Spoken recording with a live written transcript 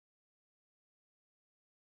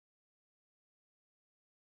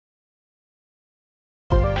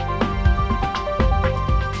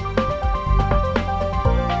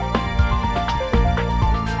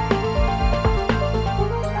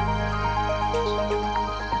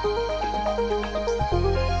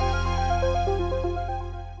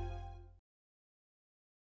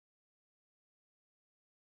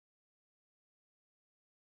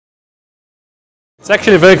It's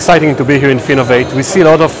actually very exciting to be here in Finovate. We see a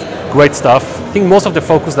lot of great stuff. I think most of the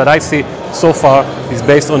focus that I see so far is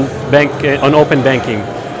based on open banking.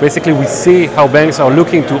 Basically, we see how banks are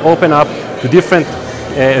looking to open up to different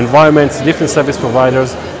environments, different service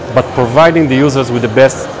providers, but providing the users with the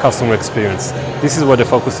best customer experience. This is where the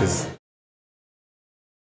focus is.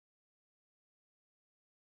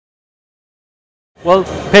 Well,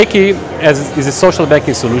 PayKey is a social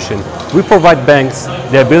banking solution. We provide banks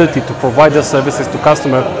the ability to provide their services to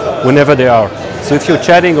customers whenever they are. So if you're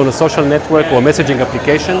chatting on a social network or messaging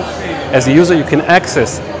application, as a user you can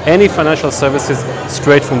access any financial services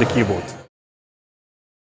straight from the keyboard.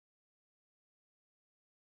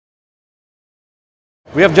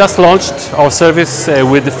 We have just launched our service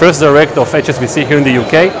with the first direct of HSBC here in the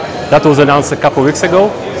UK. That was announced a couple of weeks ago.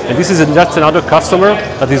 And this is just another customer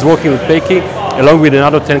that is working with PayKey, along with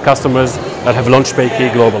another 10 customers that have launched PayKey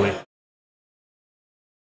globally.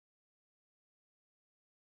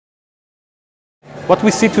 What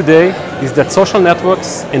we see today is that social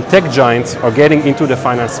networks and tech giants are getting into the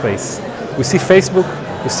finance space. We see Facebook,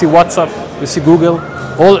 we see WhatsApp, we see Google,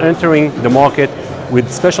 all entering the market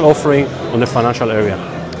with special offering on the financial area.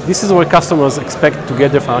 This is where customers expect to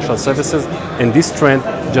get their financial services, and this trend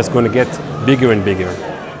is just going to get bigger and bigger.